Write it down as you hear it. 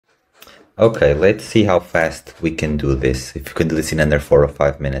Okay, let's see how fast we can do this. If you can do this in under 4 or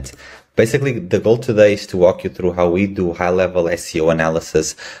 5 minutes. Basically, the goal today is to walk you through how we do high-level SEO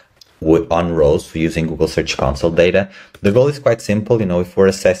analysis on rows using Google Search Console data. The goal is quite simple. If we're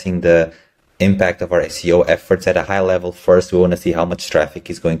assessing the impact of our SEO efforts at a high level, first we want to see how much traffic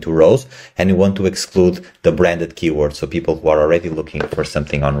is going to rows, and we want to exclude the branded keywords, so people who are already looking for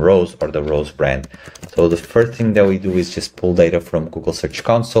something on rows or the rows brand. So the first thing that we do is just pull data from Google Search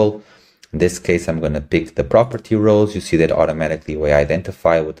Console. In this case, I'm going to pick the property rows. You see that automatically we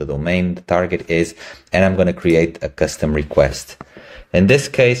identify what the domain, the target is, and I'm going to create a custom request. In this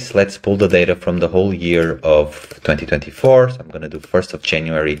case, let's pull the data from the whole year of 2024. So I'm going to do 1st of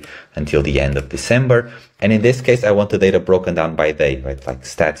January until the end of December. And in this case, I want the data broken down by day, right? Like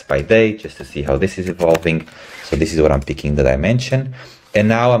stats by day, just to see how this is evolving. So this is what I'm picking the dimension. And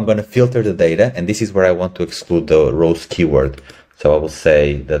now I'm going to filter the data. And this is where I want to exclude the rows keyword. So I will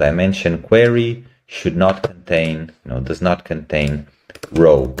say the dimension query should not contain, does not contain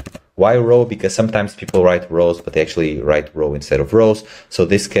row. Why row? Because sometimes people write rows, but they actually write row instead of rows. So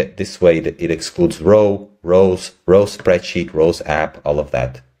this way it excludes row, rows, row spreadsheet, rows app, all of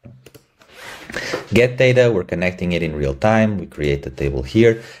that. Get data, we're connecting it in real time. We create the table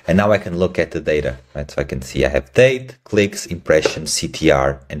here, and now I can look at the data, right? So I can see I have date, clicks, impressions,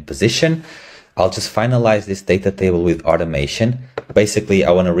 CTR, and position. I'll just finalize this data table with automation. Basically,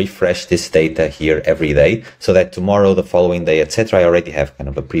 I want to refresh this data here every day so that tomorrow, the following day, etc., I already have kind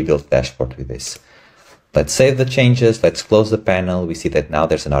of a pre-built dashboard with this. Let's save the changes. Let's close the panel. We see that now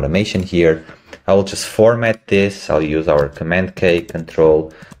there's an automation here. I will just format this. I'll use our Command K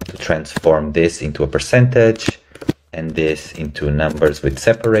control to transform this into a percentage and this into numbers with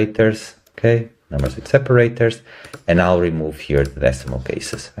separators. Okay. Numbers with separators, and I'll remove here the decimal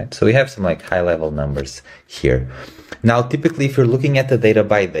cases, right? So we have some like high level numbers here. Now, typically, if you're looking at the data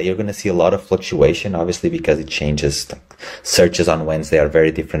by day, you're going to see a lot of fluctuation, obviously, because it changes. Like searches on Wednesday are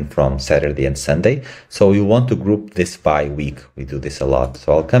very different from Saturday and Sunday. So we want to group this by week. We do this a lot.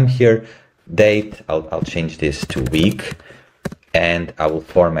 So I'll come here, date, I'll change this to week, and I will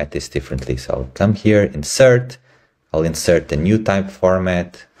format this differently. So I'll come here, insert, I'll insert the new type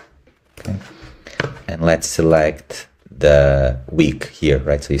format. Okay. And let's select the week here,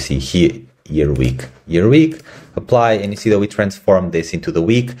 right? So you see here, year, week, apply, and you see that we transform this into the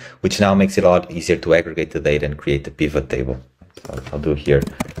week, which now makes it a lot easier to aggregate the data and create a pivot table. So I'll do here,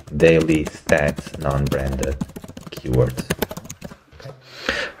 daily stats, non-branded keywords. Okay.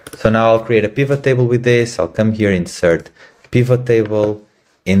 So now I'll create a pivot table with this. I'll come here, insert pivot table.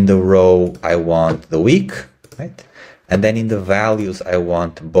 In the row, I want the week, right? And then in the values, I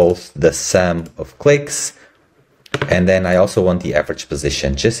want both the sum of clicks, and then I also want the average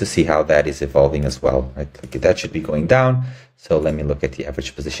position, just to see how that is evolving as well. Right? That should be going down. So let me look at the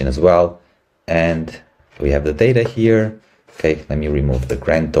average position as well. And we have the data here. Okay, let me remove the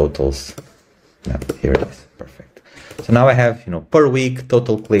grand totals. Now, here it is. Perfect. So now I have, per week,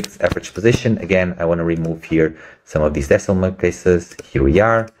 total clicks, average position. Again, I want to remove here some of these decimal cases. Here we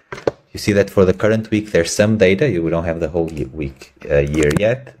are. You see that for the current week, there's some data. We don't have the whole week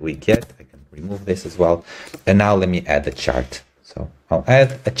yet. I can remove this as well. And now let me add a chart. So I'll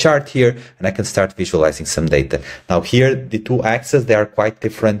add a chart here, and I can start visualizing some data. Now here, the two axes, they are quite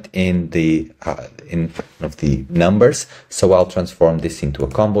different in the numbers. So I'll transform this into a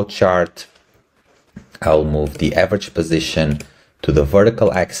combo chart. I'll move the average position to the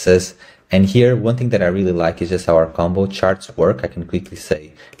vertical axis. And here, one thing that I really like is just how our combo charts work. I can quickly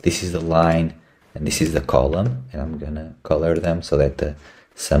say, this is the line and this is the column. And I'm going to color them so that the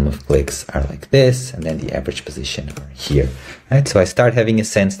sum of clicks are like this. And then the average position are here. Right? So I start having a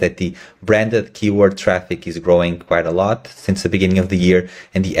sense that the branded keyword traffic is growing quite a lot since the beginning of the year.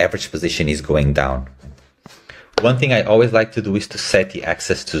 And the average position is going down. One thing I always like to do is to set the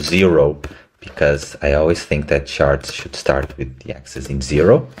axis to 0. Because I always think that charts should start with the axis in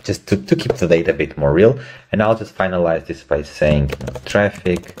 0, just to keep the data a bit more real. And I'll just finalize this by saying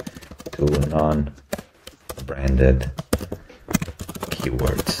traffic to non-branded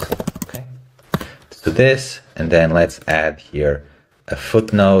keywords. Okay, let's do this, and then let's add here a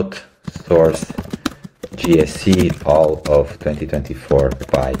footnote, source GSC, all of 2024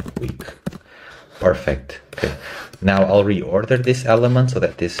 by week. Perfect. Okay. Now I'll reorder this element so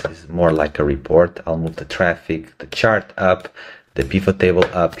that this is more like a report. I'll move the traffic, the chart up, the pivot table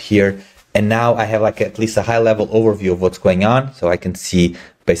up here. And now I have like at least a high level overview of what's going on. So I can see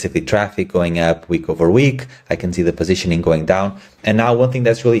basically traffic going up week over week. I can see the positioning going down. And now one thing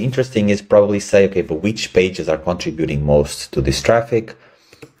that's really interesting is probably say, okay, but which pages are contributing most to this traffic?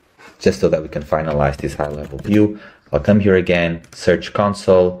 Just so that we can finalize this high level view. I'll come here again, Search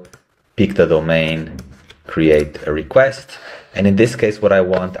Console, pick the domain, create a request. And in this case, what I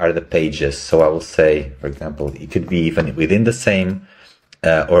want are the pages. So I will say, for example, it could be even within the same,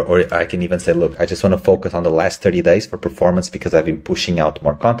 or I can even say, look, I just want to focus on the last 30 days for performance because I've been pushing out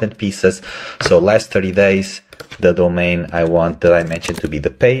more content pieces. So last 30 days, the domain I want that I mentioned to be the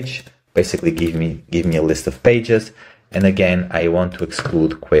page, basically give me a list of pages. And again, I want to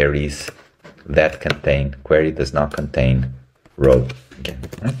exclude queries that contain, query does not contain row. Again,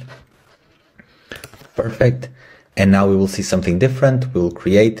 right? Perfect. And now we will see something different. We'll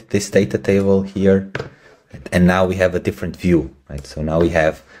create this data table here. And now we have a different view, right? So now we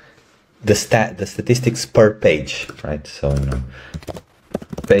have the statistics per page, right? So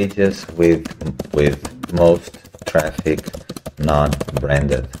pages with most traffic,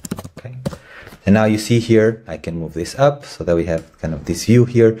 non-branded. Okay. And now you see here, I can move this up so that we have kind of this view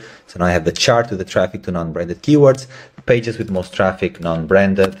here. So now I have the chart with the traffic to non-branded keywords, pages with most traffic,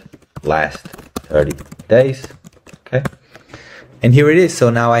 non-branded, last 30 days. Okay. And here it is.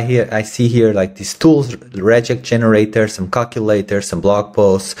 So now I see here like these tools, the regex generator, some calculators, some blog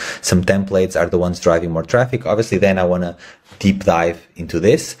posts, some templates are the ones driving more traffic. Obviously, then I want to deep dive into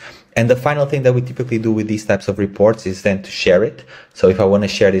this. And the final thing that we typically do with these types of reports is then to share it. So if I want to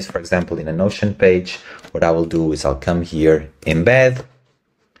share this, for example, in a Notion page, what I will do is I'll come here, embed,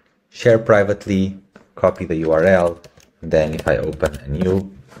 share privately, copy the URL. And then if I open a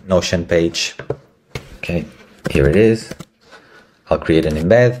new Notion page, okay, here it is. I'll create an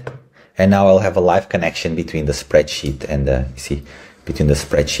embed, and now I'll have a live connection between the spreadsheet and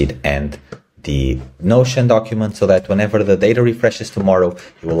the Notion document, so that whenever the data refreshes tomorrow,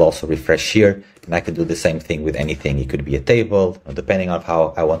 it will also refresh here. And I can do the same thing with anything. It could be a table, depending on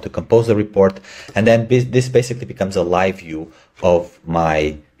how I want to compose the report. And then this basically becomes a live view of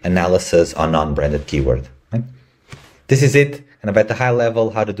my analysis on non-branded keyword. Right? This is it, kind of at the high level,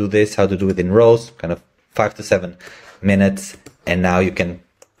 how to do this, how to do it in rows, kind of 5 to 7 minutes. And now you can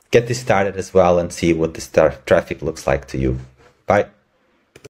get this started as well and see what this traffic looks like to you. Bye.